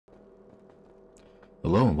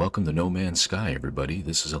Hello and welcome to No Man's Sky, everybody.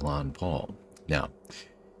 This is ElanPaul. Now,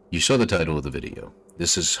 you saw the title of the video.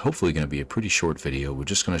 This is hopefully going to be a pretty short video. We're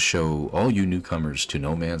just going to show all you newcomers to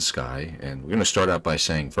No Man's Sky, and we're going to start out by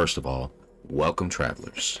saying, first of all, welcome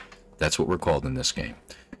travelers. That's what we're called in this game.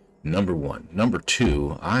 Number one. Number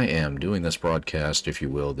two, I am doing this broadcast, if you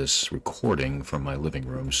will, this recording from my living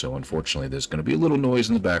room, so unfortunately there's going to be a little noise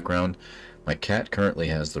in the background. My cat currently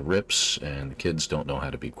has the rips, and the kids don't know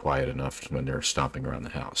how to be quiet enough when they're stomping around the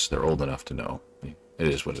house. They're old enough to know. It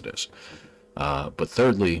is what it is. But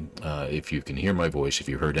thirdly, if you can hear my voice, if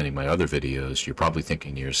you heard any of my other videos, you're probably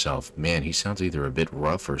thinking to yourself, man, he sounds either a bit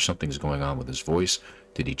rough or something's going on with his voice.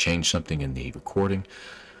 Did he change something in the recording?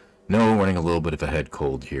 No, I'm running a little bit of a head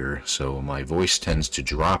cold here, so my voice tends to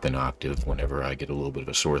drop an octave whenever I get a little bit of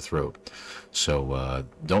a sore throat. So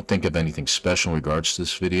don't think of anything special in regards to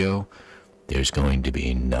this video. There's going to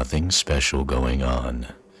be nothing special going on.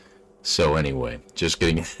 So anyway, just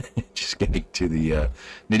getting to the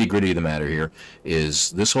nitty-gritty of the matter here,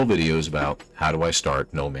 is this whole video is about how do I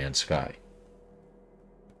start No Man's Sky.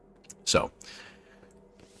 So,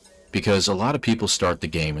 because a lot of people start the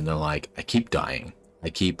game and they're like, I keep dying. I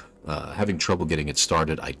keep having trouble getting it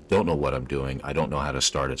started. I don't know what I'm doing. I don't know how to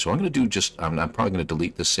start it. So I'm going to do I'm probably going to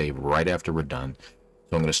delete the save right after we're done.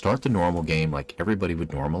 So I'm going to start the normal game like everybody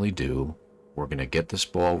would normally do. We're going to get this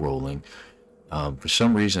ball rolling. For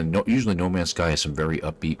some reason, usually No Man's Sky has some very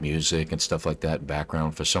upbeat music and stuff like that in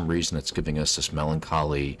background. For some reason, it's giving us this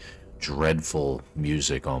melancholy, dreadful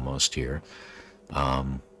music almost here.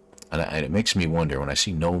 And it makes me wonder, when I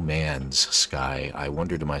see No Man's Sky, I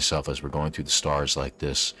wonder to myself as we're going through the stars like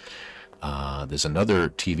this, there's another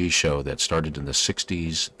TV show that started in the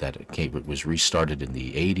 60s, that was restarted in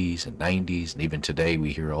the 80s and 90s, and even today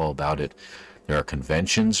we hear all about it. There are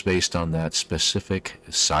conventions based on that specific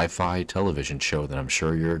sci-fi television show that I'm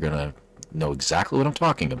sure you're going to know exactly what I'm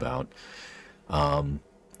talking about.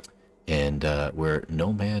 Where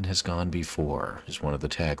no man has gone before is one of the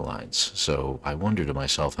taglines. So I wonder to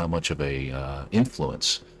myself how much of a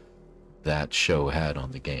influence that show had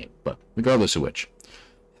on the game. But regardless of which,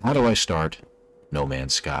 how do I start No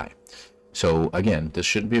Man's Sky? So again, this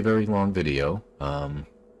shouldn't be a very long video.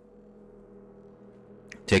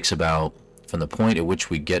 Takes about, from the point at which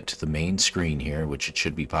we get to the main screen here, which it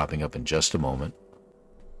should be popping up in just a moment.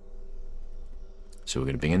 So we're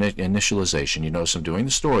going to begin initialization. You notice I'm doing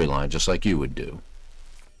the storyline just like you would do.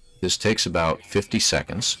 This takes about 50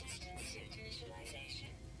 seconds.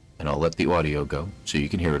 And I'll let the audio go so you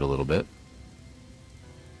can hear it a little bit.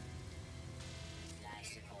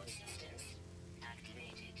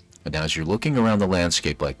 And now as you're looking around the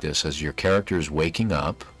landscape like this, as your character is waking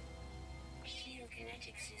up,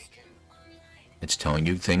 it's telling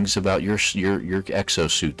you things about your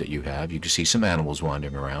exosuit that you have. You can see some animals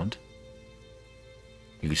wandering around.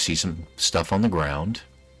 You can see some stuff on the ground.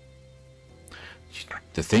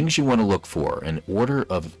 The things you want to look for in order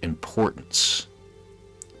of importance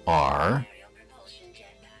are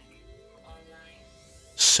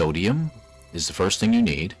sodium is the first thing you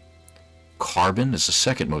need. Carbon is the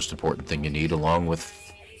second most important thing you need, along with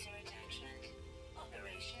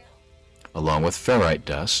ferrite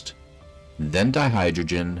dust. Then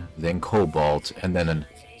dihydrogen, then cobalt, and then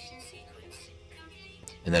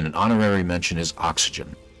an honorary mention is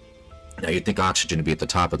oxygen. Now you'd think oxygen would be at the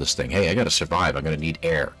top of this thing. Hey, I gotta survive, I'm gonna need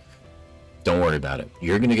air. Don't worry about it.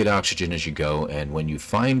 You're gonna get oxygen as you go, and when you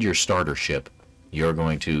find your starter ship, you're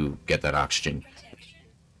going to get that oxygen.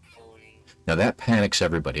 Now that panics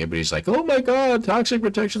everybody. Everybody's like, oh my god, toxic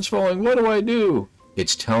protection's falling, what do I do?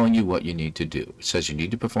 It's telling you what you need to do. It says you need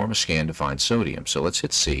to perform a scan to find sodium. So let's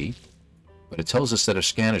hit C. But it tells us that our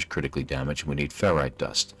scan is critically damaged and we need ferrite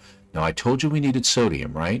dust. Now I told you we needed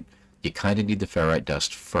sodium, right? You kind of need the ferrite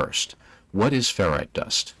dust first. What is ferrite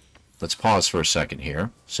dust? Let's pause for a second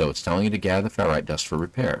here. So it's telling you to gather ferrite dust for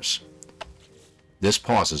repairs. This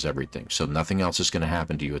pauses everything, so nothing else is going to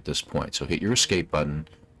happen to you at this point. So hit your escape button,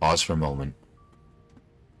 pause for a moment,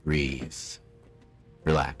 breathe,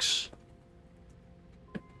 relax.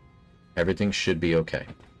 Everything should be okay.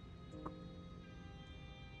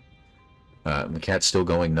 The cat's still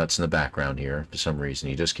going nuts in the background here for some reason.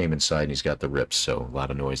 He just came inside and he's got the rips, so a lot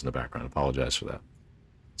of noise in the background. Apologize for that.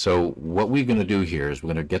 So what we're going to do here is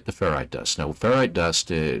we're going to get the ferrite dust. Now, ferrite dust,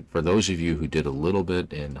 for those of you who did a little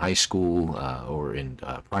bit in high school or in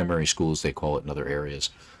primary schools, they call it in other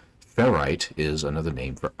areas. Ferrite is another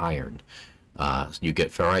name for iron. You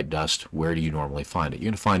get ferrite dust. Where do you normally find it?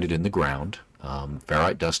 You're going to find it in the ground.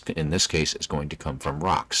 Ferrite dust, in this case, is going to come from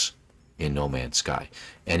rocks in No Man's Sky.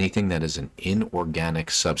 Anything that is an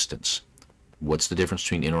inorganic substance. What's the difference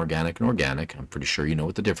between inorganic and organic? I'm pretty sure you know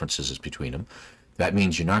what the difference is between them. That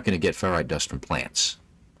means you're not going to get ferrite dust from plants,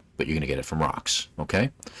 but you're going to get it from rocks,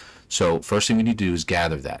 okay? So first thing we need to do is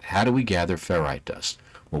gather that. How do we gather ferrite dust?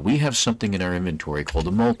 Well, we have something in our inventory called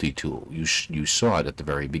a multi-tool. You saw it at the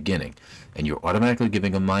very beginning, and you're automatically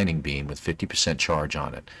giving a mining beam with 50% charge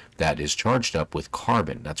on it. That is charged up with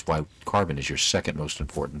carbon. That's why carbon is your second most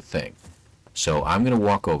important thing. So I'm going to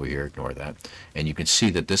walk over here, ignore that, and you can see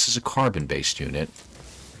that this is a carbon-based unit,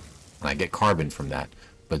 and I get carbon from that.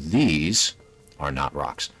 But these are not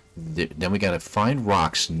rocks. Then we got to find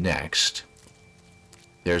rocks next.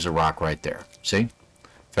 There's a rock right there. See?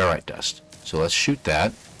 Ferrite dust. So let's shoot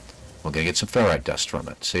that. We're going to get some ferrite dust from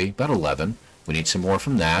it. See? About 11. We need some more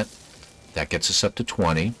from that. That gets us up to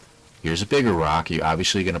 20. Here's a bigger rock. You're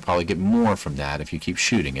obviously going to probably get more from that if you keep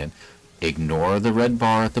shooting it. Ignore the red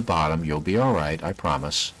bar at the bottom. You'll be all right, I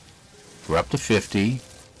promise. We're up to 50.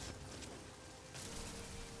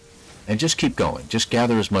 And just keep going. Just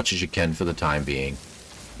gather as much as you can for the time being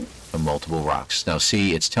from multiple rocks. Now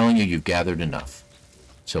see, it's telling you you've gathered enough.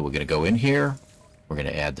 So we're going to go in here. We're going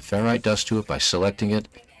to add the ferrite dust to it by selecting it.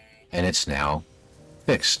 And it's now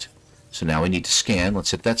fixed. So now we need to scan.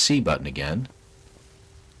 Let's hit that C button again.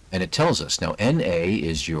 And it tells us. Now Na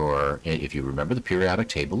is your, if you remember the periodic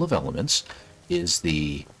table of elements, is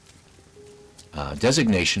the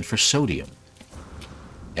designation for sodium.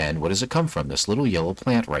 And what does it come from? This little yellow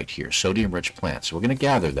plant right here, sodium-rich plant. So we're going to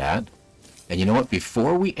gather that. And you know what?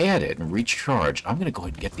 Before we add it and recharge, I'm going to go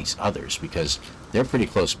ahead and get these others because they're pretty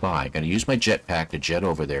close by. I'm going to use my jetpack to jet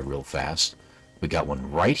over there real fast. We got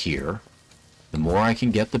one right here. The more I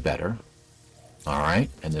can get, the better. All right.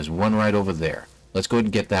 And there's one right over there. Let's go ahead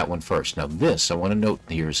and get that one first. Now this, I want to note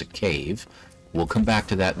here, is a cave. We'll come back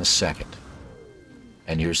to that in a second.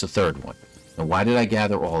 And here's the third one. Now why did I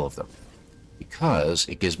gather all of them? Because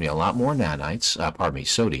it gives me a lot more nanites,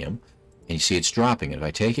 sodium. And you see it's dropping. And if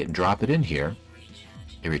I take it and drop it in here,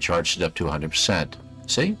 it recharges it up to 100%.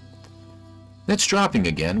 See? That's dropping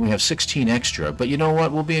again. We have 16 extra, but you know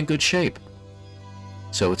what? We'll be in good shape.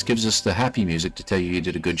 So it gives us the happy music to tell you you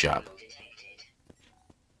did a good job.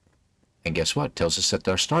 And guess what? It tells us that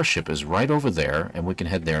our starship is right over there, and we can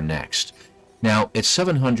head there next. Now, it's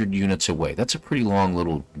 700 units away. That's a pretty long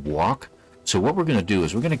little walk. So what we're going to do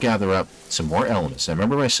is we're going to gather up some more elements. Now,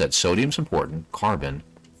 remember I said sodium's important, carbon,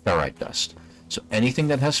 ferrite dust. So anything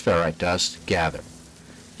that has ferrite dust, gather.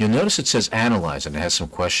 You'll notice it says analyze, and it has some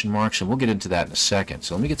question marks, and we'll get into that in a second.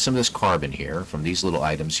 So let me get some of this carbon here from these little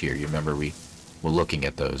items here. You remember we were looking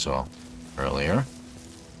at those all earlier.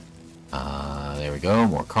 There we go,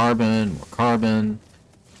 more carbon, more carbon.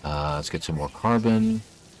 Let's get some more carbon.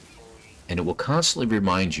 And it will constantly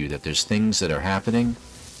remind you that there's things that are happening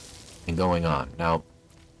and going on. Now,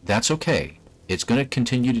 that's okay. It's going to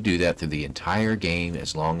continue to do that through the entire game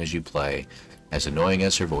as long as you play, as annoying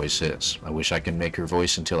as her voice is. I wish I could make her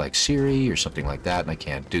voice into like Siri or something like that, and I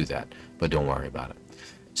can't do that. But don't worry about it.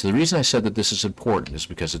 So the reason I said that this is important is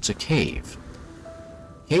because it's a cave.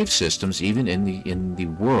 Cave systems, even in the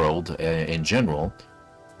world in general,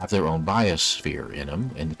 have their own biosphere in them.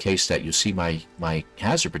 In the case that you see my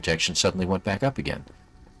hazard protection suddenly went back up again,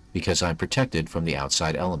 because I'm protected from the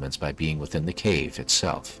outside elements by being within the cave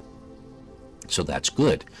itself. So that's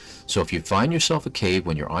good. So if you find yourself a cave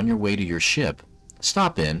when you're on your way to your ship,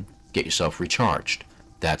 stop in, get yourself recharged.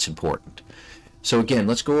 That's important. So again,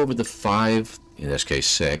 let's go over the 5, in this case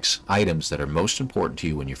 6, items that are most important to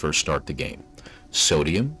you when you first start the game.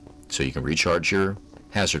 Sodium, so you can recharge your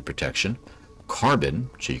hazard protection. Carbon,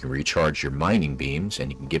 so you can recharge your mining beams,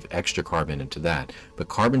 and you can give extra carbon into that. But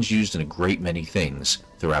carbon's used in a great many things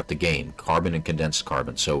throughout the game. Carbon and condensed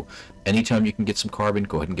carbon. So anytime you can get some carbon,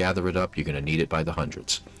 go ahead and gather it up. You're going to need it by the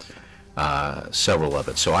hundreds. Several of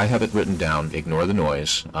it. So I have it written down. Ignore the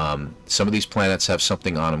noise. Some of these planets have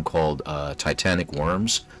something on them called titanic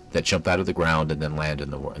worms that jump out of the ground and then land in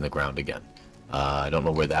the ground again. I don't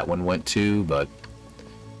know where that one went to, but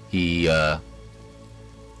he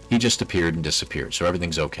just appeared and disappeared, so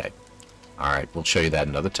everything's okay. Alright, we'll show you that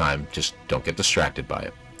another time. Just don't get distracted by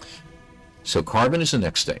it. So carbon is the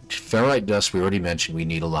next thing. Ferrite dust, we already mentioned we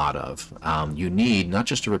need a lot of. You need, not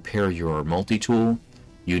just to repair your multi-tool,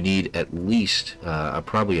 you need at least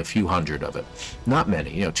probably a few hundred of it. Not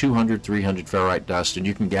many, 200, 300 ferrite dust, and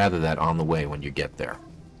you can gather that on the way when you get there.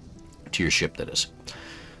 To your ship, that is.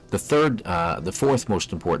 The fourth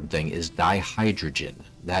most important thing is dihydrogen.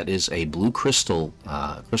 That is a blue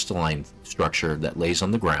crystalline structure that lays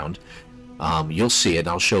on the ground. You'll see it.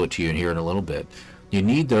 I'll show it to you here in a little bit. You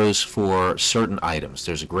need those for certain items.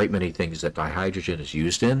 There's a great many things that dihydrogen is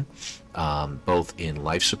used in, both in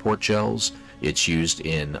life support gels. It's used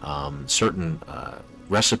in certain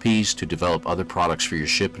recipes to develop other products for your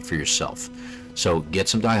ship and for yourself. So get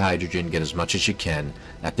some dihydrogen, get as much as you can.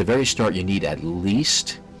 At the very start, you need at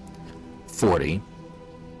least 40,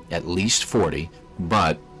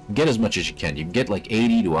 but get as much as you can. You can get like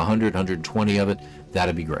 80 to 100, 120 of it.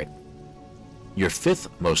 That'd be great. Your fifth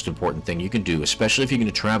most important thing you can do, especially if you're going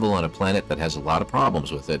to travel on a planet that has a lot of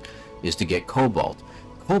problems with it, is to get cobalt.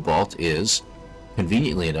 Cobalt is,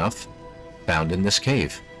 conveniently enough, found in this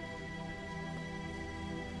cave.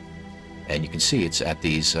 And you can see it's at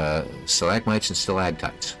these stalagmites and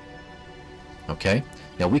stalactites. Okay?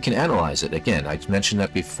 Now we can analyze it. Again, I mentioned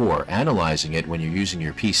that before. Analyzing it when you're using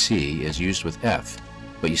your PC is used with F.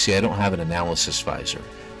 But you see, I don't have an analysis visor.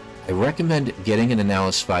 I recommend getting an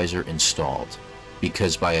analysis visor installed,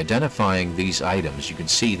 because by identifying these items, you can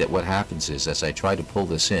see that what happens is, as I try to pull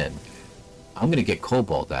this in, I'm going to get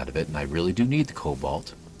cobalt out of it, and I really do need the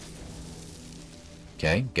cobalt.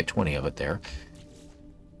 Okay, get 20 of it there.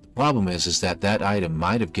 The problem is that that item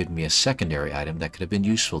might have given me a secondary item that could have been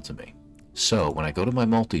useful to me. So when I go to my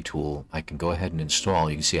multi-tool, I can go ahead and install.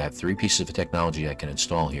 You can see I have 3 pieces of technology I can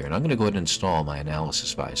install here, and I'm going to go ahead and install my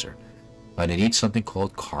analysis visor. And I need something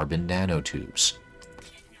called carbon nanotubes,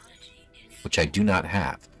 which I do not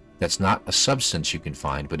have. That's not a substance you can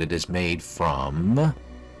find, but it is made from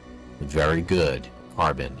very good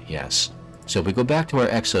carbon, yes. So if we go back to our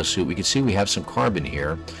exosuit, we can see we have some carbon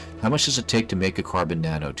here. How much does it take to make a carbon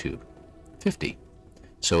nanotube? 50.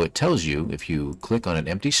 So it tells you, if you click on an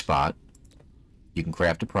empty spot, you can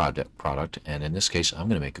craft a product, and in this case, I'm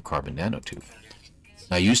going to make a carbon nanotube.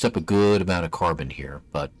 I used up a good amount of carbon here,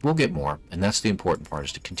 but we'll get more, and that's the important part,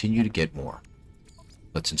 is to continue to get more.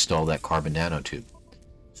 Let's install that carbon nanotube.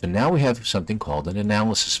 So now we have something called an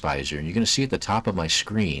analysis visor, and you're going to see at the top of my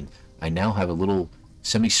screen, I now have a little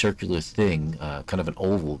semicircular thing, kind of an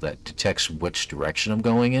oval, that detects which direction I'm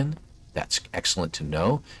going in. That's excellent to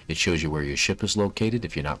know. It shows you where your ship is located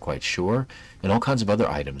if you're not quite sure, and all kinds of other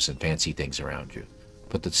items and fancy things around you.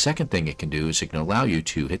 But the second thing it can do is it can allow you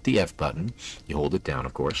to hit the F button. You hold it down,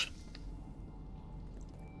 of course.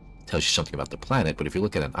 It tells you something about the planet, but if you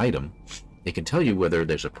look at an item, it can tell you whether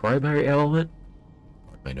there's a primary element,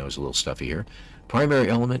 my nose is a little stuffy here, primary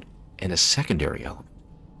element and a secondary element.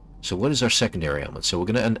 So what is our secondary element? So we're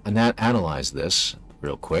going to analyze this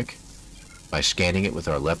real quick by scanning it with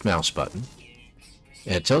our left mouse button.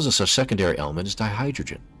 And it tells us our secondary element is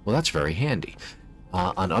dihydrogen. Well, that's very handy.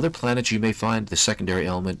 On other planets, you may find the secondary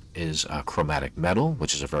element is chromatic metal,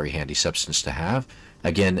 which is a very handy substance to have.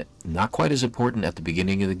 Again, not quite as important at the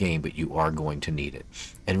beginning of the game, but you are going to need it.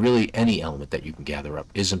 And really, any element that you can gather up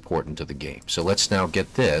is important to the game. So let's now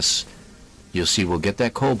get this. You'll see we'll get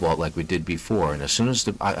that cobalt like we did before, and as soon as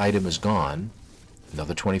the item is gone,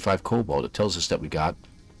 another 25 cobalt, it tells us that we got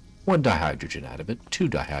 1 dihydrogen out of it, 2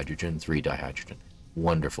 dihydrogen, 3 dihydrogen.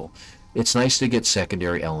 Wonderful. It's nice to get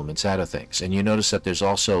secondary elements out of things. And you notice that there's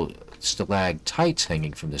also stalactites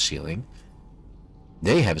hanging from the ceiling.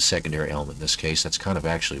 They have a secondary element in this case that's kind of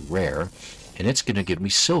actually rare, and it's going to give me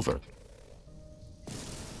silver.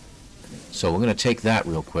 So we're going to take that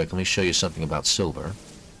real quick. Let me show you something about silver.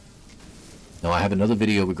 Now I have another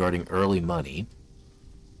video regarding early money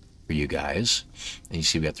for you guys. And you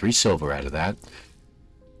see we got 3 silver out of that.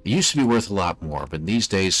 It used to be worth a lot more, but these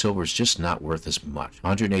days silver is just not worth as much.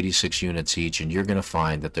 186 units each, and you're going to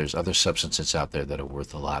find that there's other substances out there that are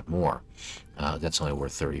worth a lot more. That's only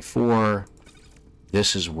worth 34.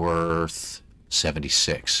 This is worth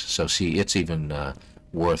 76. So see, it's even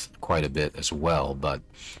worth quite a bit as well, but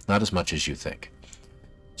not as much as you think.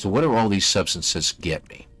 So what do all these substances get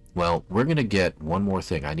me? Well, we're going to get one more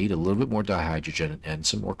thing. I need a little bit more dihydrogen and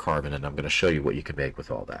some more carbon, and I'm going to show you what you can make with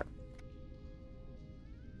all that.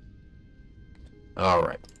 All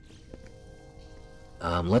right.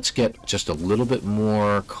 Let's get just a little bit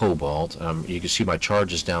more cobalt. You can see my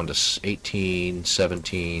charge is down to 18,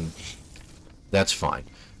 17. That's fine.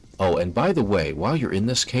 Oh, and by the way, while you're in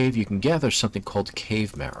this cave, you can gather something called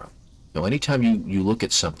cave marrow. Now, anytime you look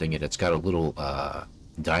at something and it's got a little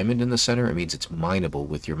diamond in the center, it means it's mineable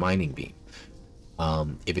with your mining beam.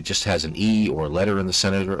 If it just has an E or a letter in the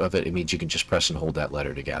center of it, it means you can just press and hold that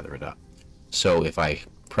letter to gather it up. So if I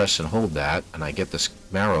press and hold that and I get this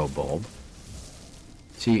marrow bulb,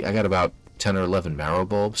 see, I got about 10 or 11 marrow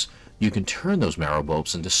bulbs. You can turn those marrow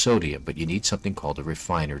bulbs into sodium, but you need something called a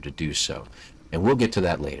refiner to do so. And we'll get to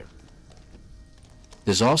that later.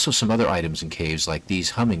 There's also some other items in caves like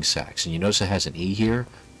these humming sacks, and you notice it has an E here.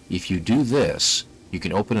 If you do this, you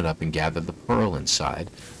can open it up and gather the pearl inside.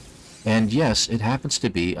 And yes, it happens to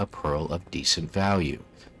be a pearl of decent value.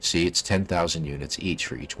 See, it's 10,000 units each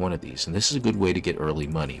for each one of these, and this is a good way to get early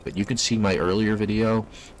money. But you can see my earlier video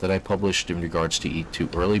that I published in regards to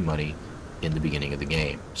early money in the beginning of the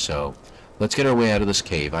game. So let's get our way out of this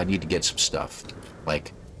cave. I need to get some stuff,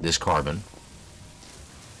 like this carbon,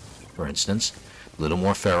 for instance. A little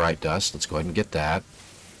more ferrite dust. Let's go ahead and get that.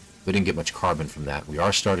 We didn't get much carbon from that. We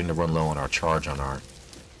are starting to run low on our charge on our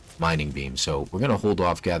mining beam, so we're going to hold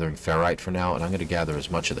off gathering ferrite for now, and I'm going to gather as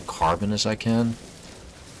much of the carbon as I can,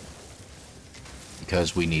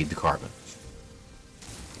 because we need the carbon.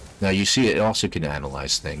 Now you see it also can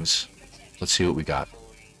analyze things. Let's see what we got.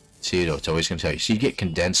 See, it's always going to tell you. So you get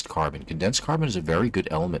condensed carbon. Condensed carbon is a very good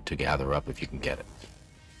element to gather up if you can get it.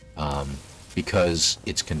 Because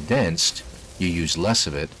it's condensed, you use less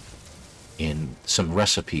of it in some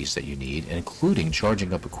recipes that you need, including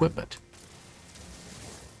charging up equipment.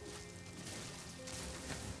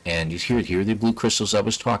 And you hear the blue crystals I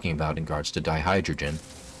was talking about in regards to dihydrogen.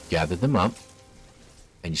 Gather them up,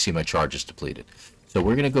 and you see my charge is depleted. So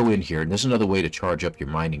we're going to go in here, and there's another way to charge up your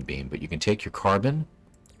mining beam, but you can take your carbon,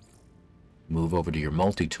 move over to your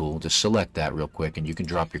multi-tool, just select that real quick, and you can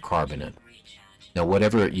drop your carbon in. Now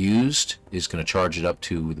whatever it used is going to charge it up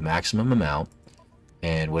to the maximum amount,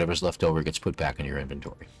 and whatever's left over gets put back in your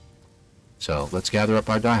inventory. So let's gather up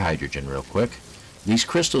our dihydrogen real quick. These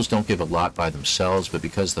crystals don't give a lot by themselves, but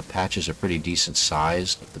because the patches are pretty decent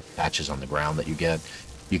sized, the patches on the ground that you get,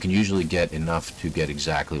 you can usually get enough to get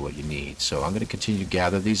exactly what you need. So I'm going to continue to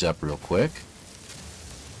gather these up real quick.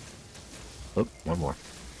 Oh, one more.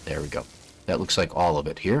 There we go. That looks like all of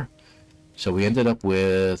it here. So we ended up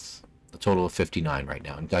with a total of 59 right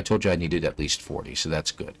now. And I told you I needed at least 40, so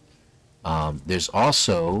that's good. There's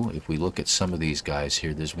also, if we look at some of these guys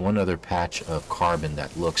here, there's one other patch of carbon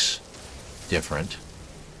that looks different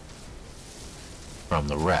from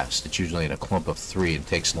the rest. It's usually in a clump of 3 and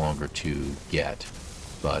takes longer to get.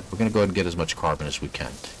 But we're going to go ahead and get as much carbon as we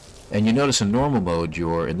can. And you notice in normal mode,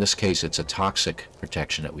 in this case, it's a toxic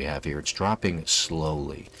protection that we have here. It's dropping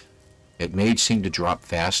slowly. It may seem to drop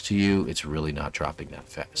fast to you. It's really not dropping that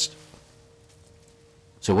fast.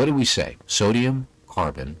 So what do we say? Sodium,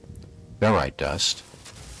 carbon, ferrite dust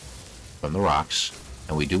from the rocks.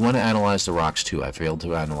 And we do want to analyze the rocks too. I failed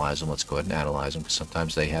to analyze them. Let's go ahead and analyze them, because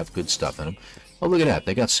sometimes they have good stuff in them. Oh, look at that.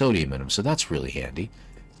 They got sodium in them, so that's really handy.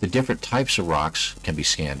 The different types of rocks can be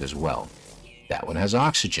scanned as well. That one has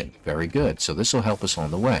oxygen. Very good. So this will help us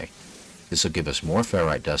on the way. This will give us more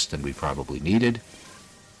ferrite dust than we probably needed,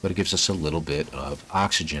 but it gives us a little bit of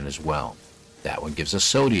oxygen as well. That one gives us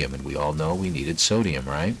sodium, and we all know we needed sodium,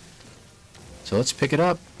 right? So let's pick it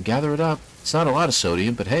up, gather it up. It's not a lot of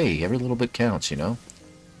sodium, but hey, every little bit counts, you know?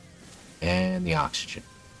 And the oxygen.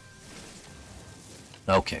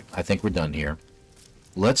 Okay, I think we're done here.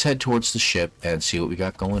 Let's head towards the ship and see what we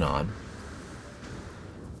got going on.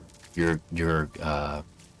 Your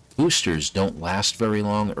boosters don't last very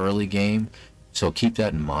long early game, so keep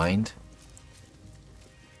that in mind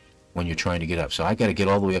when you're trying to get up. So I got to get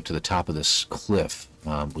all the way up to the top of this cliff,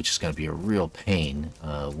 which is going to be a real pain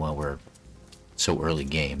while we're so early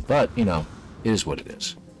game. But, you know, it is what it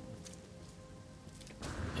is.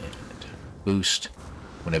 And boost.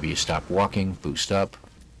 Whenever you stop walking, boost up.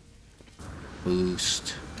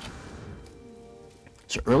 Boost.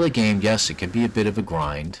 So early game, yes, it can be a bit of a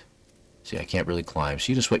grind. See, I can't really climb.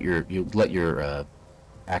 So you just let your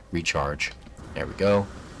pack recharge. There we go.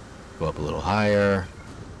 Go up a little higher.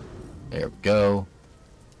 There we go.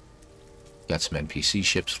 Got some NPC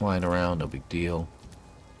ships flying around, no big deal.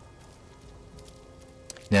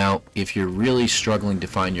 Now, if you're really struggling to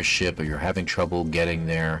find your ship, or you're having trouble getting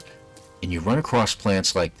there, and you run across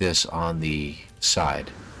plants like this on the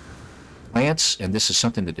side, plants, and this is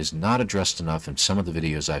something that is not addressed enough in some of the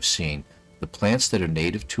videos I've seen, the plants that are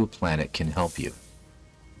native to a planet can help you.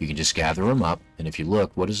 You can just gather them up, and if you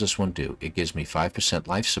look, what does this one do? It gives me 5%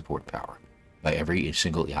 life support power by every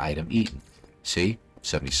single item eaten. See?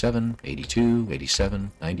 77, 82,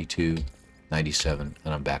 87, 92, 97,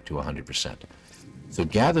 and I'm back to 100%. So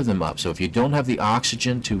gather them up. So if you don't have the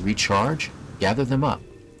oxygen to recharge, gather them up.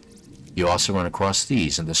 You also run across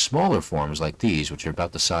these, and the smaller forms like these, which are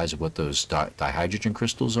about the size of what those dihydrogen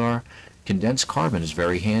crystals are, condensed carbon is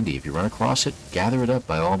very handy. If you run across it, gather it up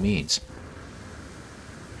by all means.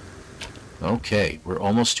 Okay, we're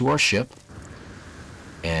almost to our ship,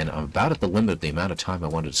 and I'm about at the limit of the amount of time I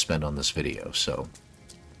wanted to spend on this video. So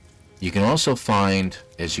you can also find,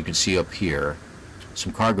 as you can see up here,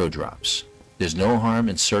 some cargo drops. There's no harm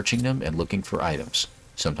in searching them and looking for items.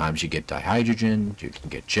 Sometimes you get dihydrogen, you can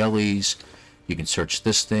get jellies, you can search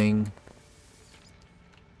this thing,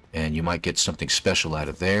 and you might get something special out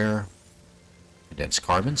of there. Condensed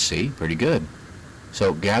carbon, see? Pretty good.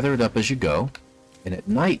 So gather it up as you go. And at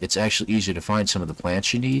night, it's actually easier to find some of the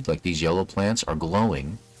plants you need, like these yellow plants are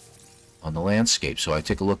glowing on the landscape. So I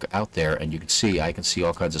take a look out there, and you can see, I can see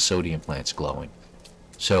all kinds of sodium plants glowing.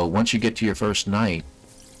 So once you get to your first night,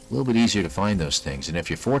 a little bit easier to find those things. And if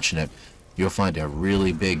you're fortunate, you'll find a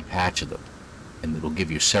really big patch of them, and it'll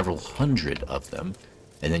give you several hundred of them.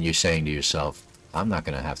 And then you're saying to yourself, I'm not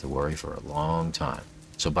going to have to worry for a long time.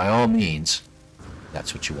 So by all means,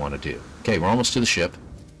 that's what you want to do. Okay, we're almost to the ship.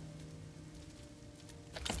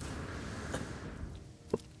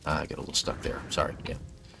 I got a little stuck there. Sorry. Yeah.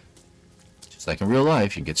 Just like in real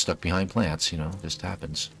life, you get stuck behind plants, you know, just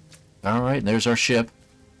happens. All right, and there's our ship.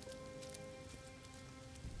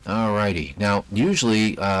 Alrighty. Now,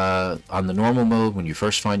 usually on the normal mode, when you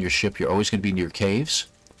first find your ship, you're always going to be near caves,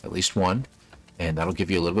 at least one, and that'll give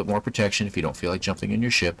you a little bit more protection if you don't feel like jumping in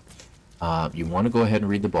your ship. You want to go ahead and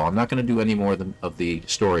read the ball. I'm not going to do any more of the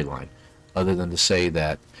storyline, other than to say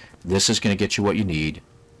that this is going to get you what you need.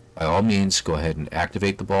 By all means, go ahead and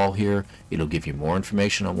activate the ball here. It'll give you more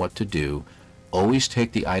information on what to do. Always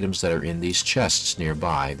take the items that are in these chests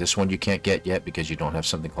nearby. This one you can't get yet because you don't have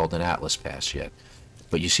something called an Atlas Pass yet.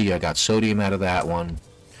 But you see, I got sodium out of that one.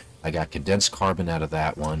 I got condensed carbon out of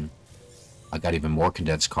that one. I got even more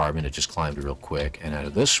condensed carbon. It just climbed real quick. And out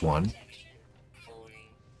of this one,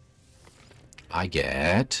 I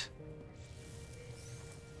get...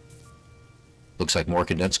 looks like more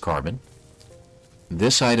condensed carbon.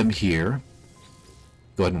 This item here,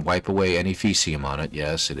 go ahead and wipe away any feces on it.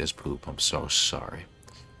 Yes, it is poop. I'm so sorry.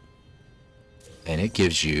 And it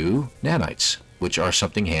gives you nanites, which are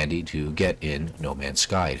something handy to get in No Man's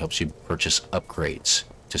Sky. It helps you purchase upgrades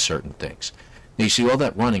to certain things. Now you see all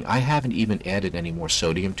that running, I haven't even added any more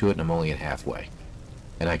sodium to it, and I'm only at halfway.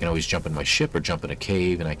 And I can always jump in my ship or jump in a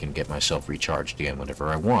cave, and I can get myself recharged again whenever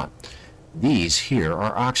I want. These here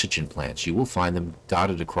are oxygen plants. You will find them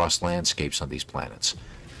dotted across landscapes on these planets.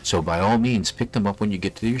 So by all means, pick them up when you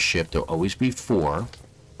get to your ship. There'll always be 4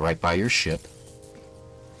 right by your ship.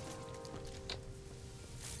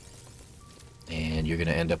 And you're going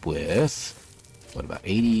to end up with, what, about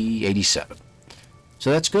 80, 87.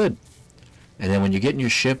 So that's good. And then when you get in your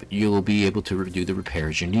ship, you'll be able to do the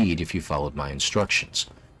repairs you need if you followed my instructions.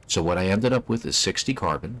 So what I ended up with is 60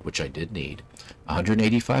 carbon, which I did need,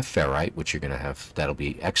 185 ferrite, which you're going to have, that'll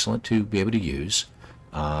be excellent to be able to use.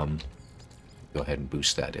 Go ahead and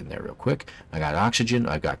boost that in there real quick. I got oxygen,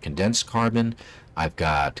 I've got condensed carbon, I've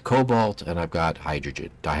got cobalt, and I've got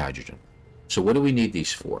hydrogen, dihydrogen. So what do we need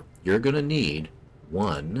these for? You're going to need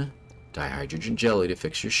 1 dihydrogen jelly to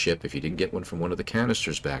fix your ship. If you didn't get one from one of the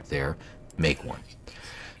canisters back there, make one.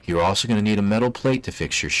 You're also going to need a metal plate to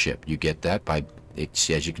fix your ship. You get that by,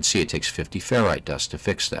 as you can see, it takes 50 ferrite dust to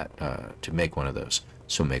fix that, to make one of those.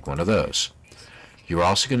 So make one of those. You're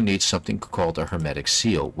also going to need something called a hermetic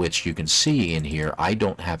seal, which you can see in here I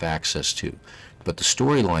don't have access to. But the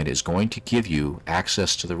storyline is going to give you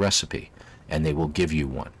access to the recipe, and they will give you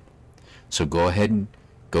one. So go ahead and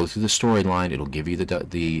go through the storyline. It'll give you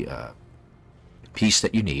the piece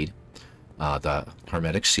that you need, the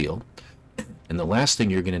hermetic seal. And the last thing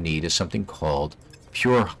you're going to need is something called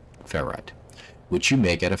pure ferrite, which you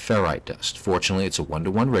make out of ferrite dust. Fortunately, it's a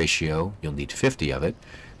 1-to-1 ratio. You'll need 50 of it,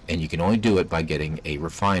 and you can only do it by getting a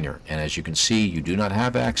refiner. And as you can see, you do not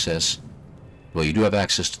have access. Well, you do have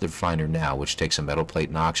access to the refiner now, which takes a metal plate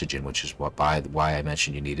and oxygen, which is why I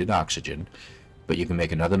mentioned you needed oxygen. But you can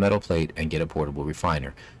make another metal plate and get a portable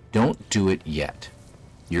refiner. Don't do it yet.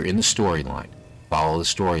 You're in the storyline. Follow the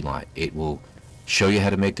storyline. It will show you how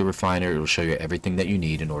to make the refiner. It will show you everything that you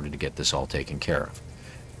need in order to get this all taken care of.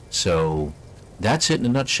 So that's it in a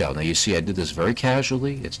nutshell. Now you see I did this very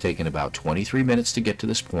casually. It's taken about 23 minutes to get to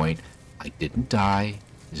this point. I didn't die.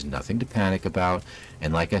 There's nothing to panic about.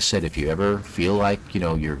 And like I said, if you ever feel like,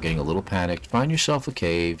 you're getting a little panicked, find yourself a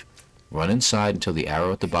cave, run inside until the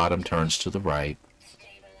arrow at the bottom turns to the right,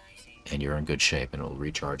 and you're in good shape, and it'll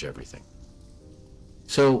recharge everything.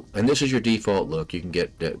 So, and this is your default look. You can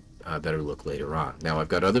get a better look later on. Now, I've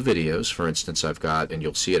got other videos. For instance, I've got, and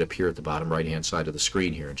you'll see it appear at the bottom right-hand side of the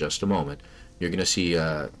screen here in just a moment. You're going to see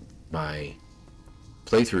my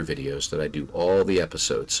playthrough videos that I do all the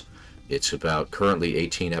episodes. It's about currently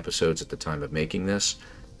 18 episodes at the time of making this.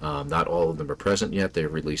 Not all of them are present yet. They're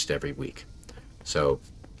released every week. So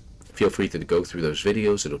feel free to go through those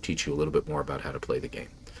videos. It'll teach you a little bit more about how to play the game.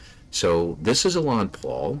 So this is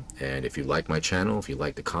ElanPaul, and if you like my channel, if you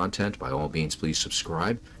like the content, by all means, please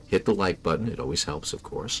subscribe. Hit the like button. It always helps, of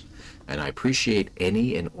course. And I appreciate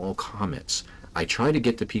any and all comments. I try to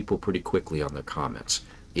get to people pretty quickly on their comments.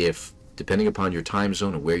 If, depending upon your time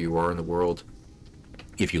zone and where you are in the world,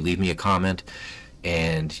 if you leave me a comment,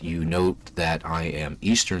 and you note that I am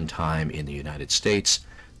Eastern time in the United States,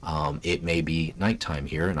 it may be nighttime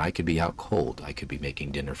here, and I could be out cold. I could be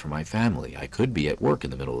making dinner for my family. I could be at work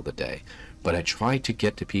in the middle of the day. But I try to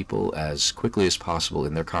get to people as quickly as possible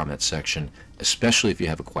in their comment section, especially if you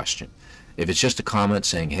have a question. If it's just a comment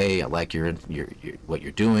saying, "Hey, I like your what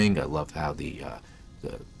you're doing. I love how the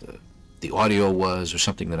audio was," or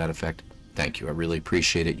something to that effect, thank you. I really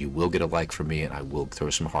appreciate it. You will get a like from me, and I will throw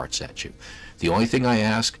some hearts at you. The only thing I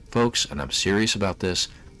ask, folks, and I'm serious about this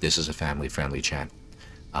is a family-friendly channel.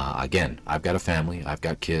 Again, I've got a family. I've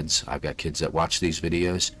got kids. I've got kids that watch these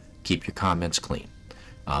videos. Keep your comments clean.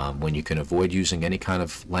 When you can avoid using any kind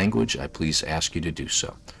of language, I please ask you to do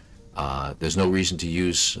so. There's no reason to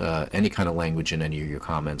use any kind of language in any of your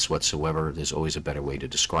comments whatsoever. There's always a better way to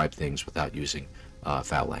describe things without using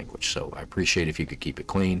foul language. So I appreciate if you could keep it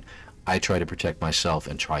clean. I try to protect myself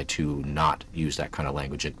and try to not use that kind of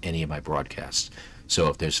language in any of my broadcasts. So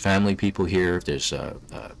if there's family people here, if there's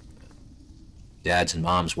dads and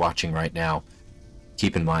moms watching right now,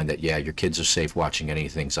 keep in mind that, yeah, your kids are safe watching any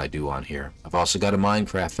things I do on here. I've also got a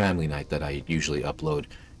Minecraft family night that I usually upload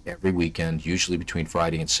every weekend, usually between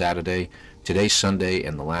Friday and Saturday. Today's Sunday,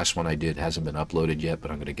 and the last one I did hasn't been uploaded yet, but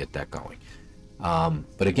I'm going to get that going.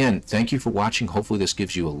 But again, thank you for watching. Hopefully this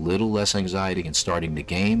gives you a little less anxiety in starting the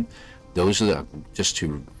game. Those are the, just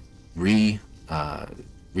to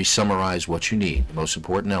re-summarize what you need, the most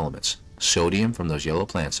important elements. Sodium from those yellow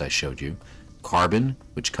plants I showed you. Carbon,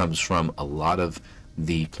 which comes from a lot of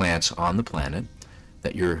the plants on the planet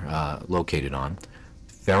that you're located on.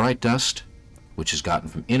 Ferrite dust, which is gotten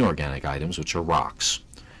from inorganic items, which are rocks.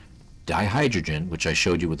 Dihydrogen, which I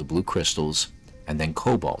showed you with the blue crystals, and then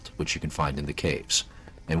cobalt, which you can find in the caves.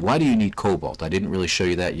 And why do you need cobalt? I didn't really show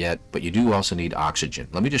you that yet, but you do also need oxygen.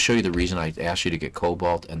 Let me just show you the reason I asked you to get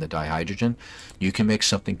cobalt and the dihydrogen. You can make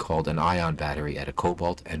something called an ion battery out of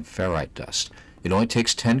cobalt and ferrite dust. It only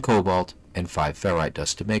takes 10 cobalt and 5 ferrite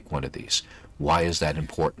dust to make one of these. Why is that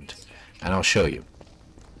important? And I'll show you.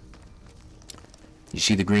 You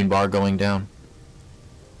see the green bar going down?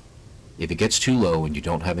 If it gets too low and you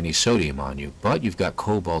don't have any sodium on you, but you've got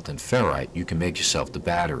cobalt and ferrite, you can make yourself the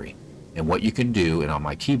battery. And what you can do, and on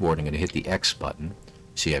my keyboard I'm going to hit the X button.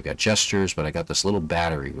 See, I've got gestures, but I got this little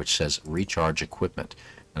battery which says recharge equipment.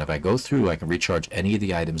 And if I go through, I can recharge any of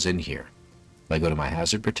the items in here. If I go to my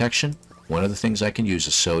hazard protection, one of the things I can use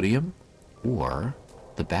is sodium or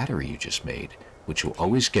the battery you just made, which will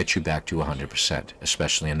always get you back to 100%,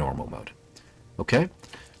 especially in normal mode. Okay?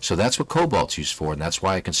 So that's what cobalt's used for, and that's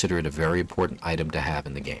why I consider it a very important item to have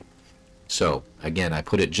in the game. So, again, I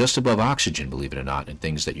put it just above oxygen, believe it or not, in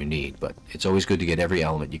things that you need, but it's always good to get every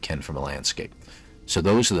element you can from a landscape. So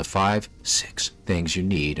those are the 5, 6 things you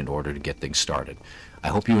need in order to get things started. I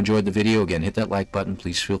hope you enjoyed the video. Again, hit that like button.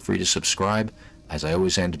 Please feel free to subscribe. As I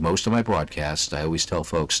always end most of my broadcasts, I always tell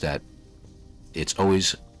folks that it's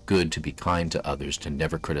always good to be kind to others, to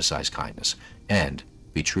never criticize kindness, and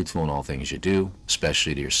be truthful in all things you do,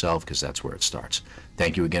 especially to yourself, because that's where it starts.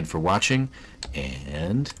 Thank you again for watching,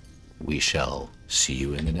 and we shall see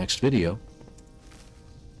you in the next video.